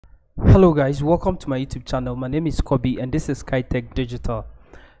Hello guys, welcome to my YouTube channel. My name is Kobe and this is SkyTech Digital.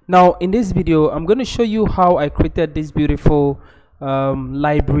 Now in this video I'm going to show you how I created this beautiful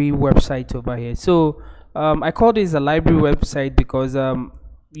library website over here. So I call this a library website because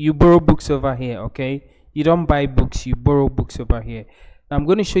you borrow books over here. Okay, you don't buy books, you borrow books over here. Now, I'm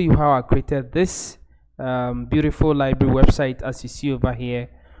going to show you how I created this beautiful library website as you see over here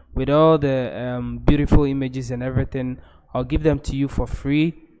with all the beautiful images and everything. I'll give them to you for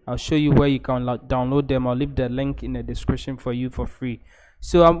free. I'll show you where you can download them. I'll leave the link in the description for you for free.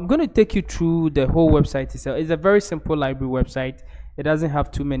 So I'm going to take you through the whole website itself. It's a very simple library website. It doesn't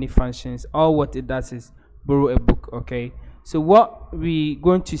have too many functions. All what it does is borrow a book. Okay, so what we're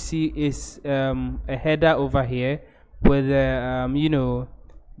going to see is a header over here with the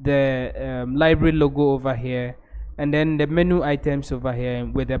library logo over here, and then the menu items over here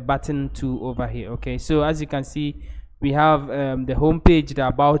with the button 2 over here. Okay, so as you can see, we have the home page, the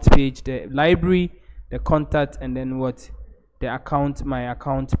about page, the library, the contact, and then what, the account, my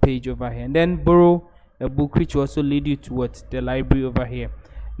account page over here, and then borrow a book, which will also lead you to what, the library over here.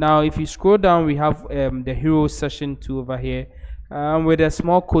 Now if you scroll down, we have the hero session 2 over here with a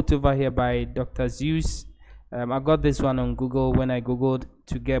small quote over here by Dr. Zeus. I got this one on Google. When I googled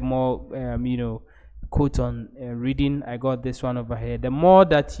to get more quote on reading, I got this one over here. The more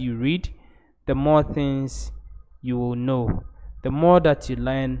that you read, the more things you will know. The more that you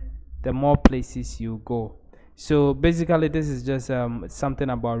learn, the more places you go. So basically this is just something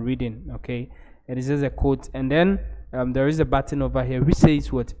about reading. Okay, it is just a quote, and then there is a button over here which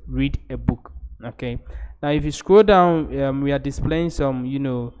says what, read a book. Okay, now if you scroll down, we are displaying some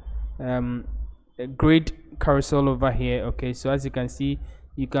a grade carousel over here. Okay, so as you can see,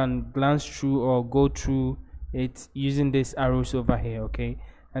 you can glance through or go through it using these arrows over here. Okay,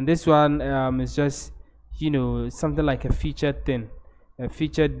 and this one is just something like a featured thing,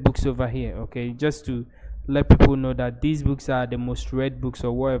 featured books over here. Okay, just to let people know that these books are the most read books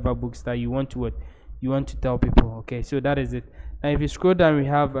or whatever books that you want to tell people. Okay, so that is it. Now if you scroll down, we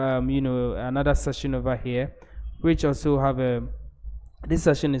have another section over here which also have this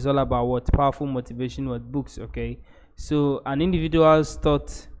session is all about what, powerful motivation with books. Okay, so an individual's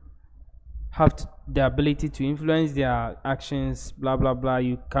thought have the ability to influence their actions, blah blah blah.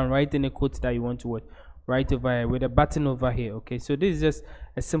 You can write any quote that you want to right over here with a button over here. Okay, so this is just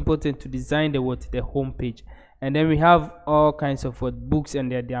a simple thing to design the home page, and then we have all kinds of books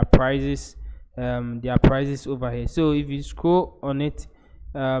and their prices, over here. So if you scroll on it,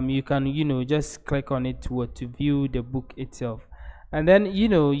 you can just click on it to view the book itself, and then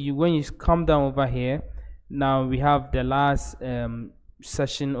when you come down over here, now we have the last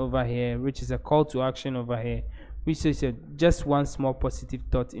session over here, which is a call to action over here, which says just one small positive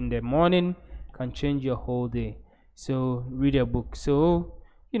thought in the morning can change your whole day. So read a book. So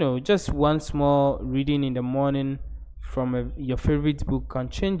just one small reading in the morning from your favorite book can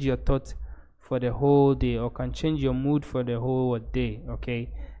change your thought for the whole day, or can change your mood for the whole day. Okay,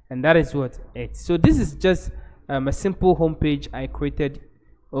 and that is what it. So this is just a simple homepage I created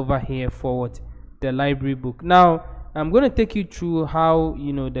over here for the library book. Now I'm going to take you through how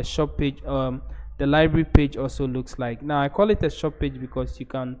the shop page, the library page also looks like. Now I call it a shop page because you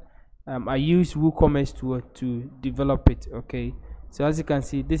can I use WooCommerce to develop it. Okay, so as you can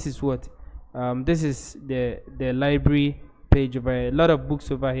see, this is this is the library page over here. A lot of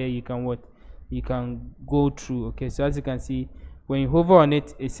books over here you can go through. Okay, so as you can see, when you hover on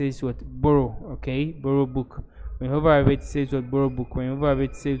it, it says borrow. Okay, borrow book. When you hover over it, it says borrow book. When you hover over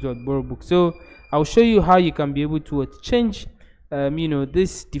it, it says borrow book. So I'll show you how you can be able to change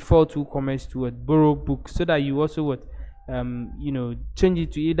this default WooCommerce to borrow book, so that you also change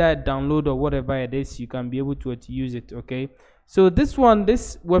it to either download or whatever it is, you can be able to use it. Okay, so this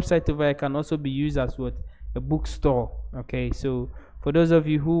website over here can also be used as a bookstore. Okay, so for those of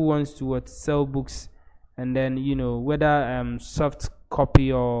you who wants to sell books, and then whether soft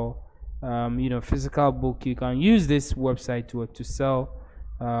copy or physical book, you can use this website to sell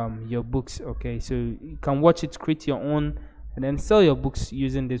your books. Okay, so you can watch it, create your own, and then sell your books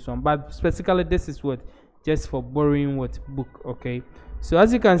using this one. But specifically this is just for borrowing book. Okay, so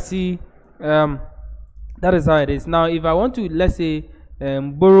as you can see, that is how it is. Now if I want to, let's say,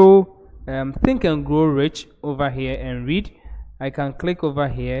 borrow Think and Grow Rich over here and read, I can click over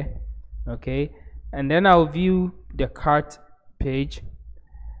here. Okay, and then I'll view the cart page.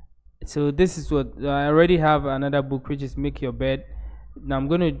 So this is I already have another book, which is Make Your Bed. Now I'm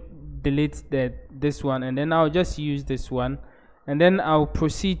going to delete this one, and then I'll just use this one, and then I'll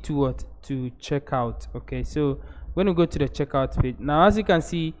proceed to checkout. Okay, so I'm going to go to the checkout page. Now as you can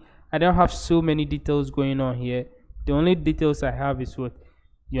see, I don't have so many details going on here. The only details I have is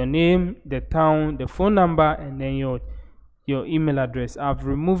your name, the town, the phone number, and then your email address. I've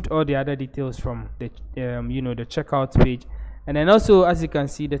removed all the other details from the the checkout page. And then also, as you can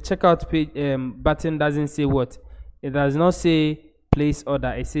see, the checkout page button doesn't say what, it does not say place order,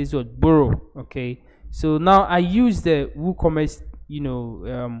 it says what, borrow. Okay, so now I use the WooCommerce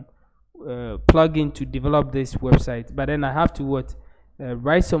plugin to develop this website, but then I have to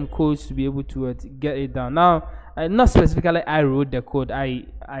write some codes to be able to get it down. Now not specifically I wrote the code, I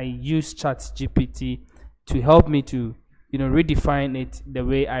use ChatGPT to help me to redefine it the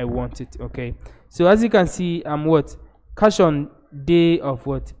way I want it. Okay, so as you can see, I'm cash on day of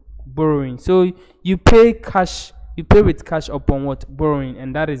borrowing. So you pay with cash upon borrowing,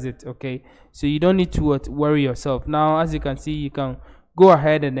 and that is it. Okay, so you don't need to worry yourself. Now as you can see, you can go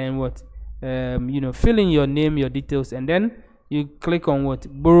ahead and then fill in your name, your details, and then you click on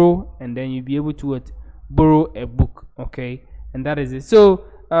borrow, and then you'll be able to borrow a book. Okay, and that is it. So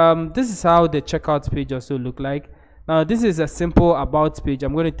this is how the checkout page also look like. Now this is a simple about page.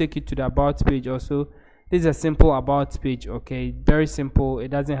 I'm going to take you to the about page also. This is a simple about page. Okay, very simple. It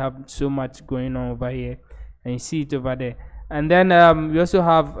doesn't have so much going on over here, and you see it over there. And then we also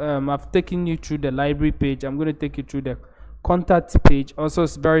have I've taken you through the library page. I'm going to take you through the contact page. Also,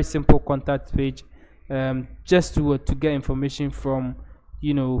 it's very simple contact page, just to get information from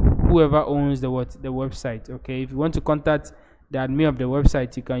whoever owns the website. Okay, if you want to contact the admin of the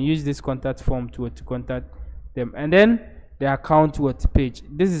website, you can use this contact form to contact them. And then the account page,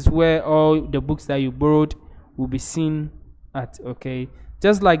 this is where all the books that you borrowed will be seen at. Okay,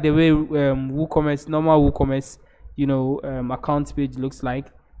 just like the way WooCommerce, normal WooCommerce account page looks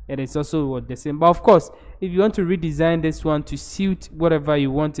like, it is also the same. But of course, if you want to redesign this one to suit whatever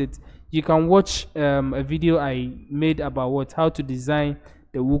you want it, you can watch a video I made about how to design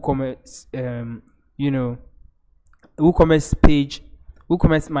the WooCommerce WooCommerce page,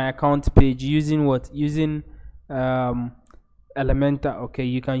 WooCommerce my account page, using Elementor. Okay,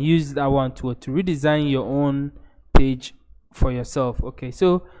 you can use that one to redesign your own page for yourself. Okay,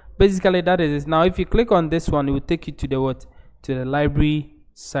 so basically that is it. Now if you click on this one, it will take you to the library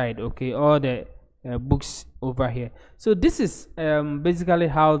side. Okay, all the books over here. So this is basically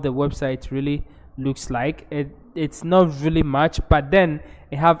how the website really looks like. It's not really much, but then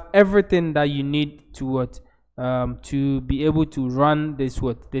it have everything that you need to be able to run this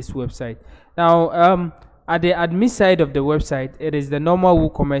website. Now at the admin side of the website, it is the normal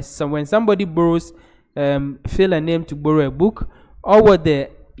WooCommerce. So when somebody borrows, fill a name to borrow a book, or what the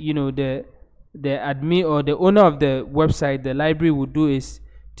admin or the owner of the website, the library, would do is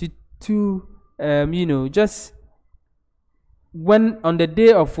to just when on the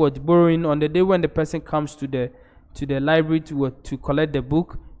day of borrowing, on the day when the person comes to the library to collect the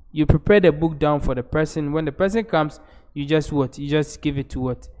book, you prepare the book down for the person. When the person comes, you just give it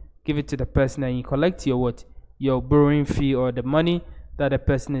to the person, and you collect your borrowing fee, or the money that the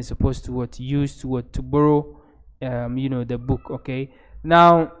person is supposed to use to borrow the book. Okay,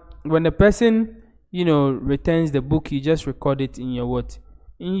 now when the person returns the book, you just record it in your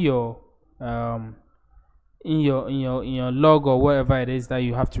log, or whatever it is that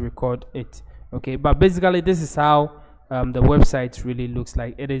you have to record it. Okay, but basically this is how the website really looks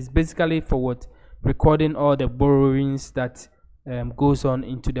like. It is basically for recording all the borrowings that goes on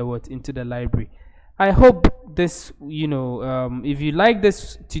into the library. I hope this if you like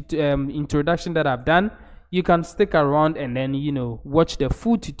this introduction that I've done, you can stick around and then watch the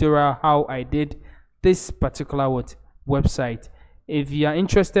full tutorial how I did this particular website. If you are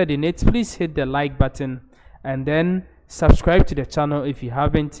interested in it, please hit the like button, and then subscribe to the channel if you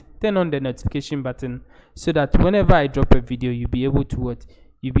haven't. Turn on the notification button so that whenever I drop a video, you'll be able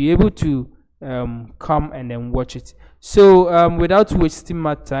to come and then watch it. So without wasting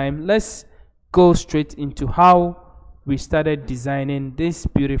much time, let's go straight into how we started designing this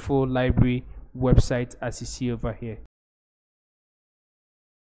beautiful library website as you see over here.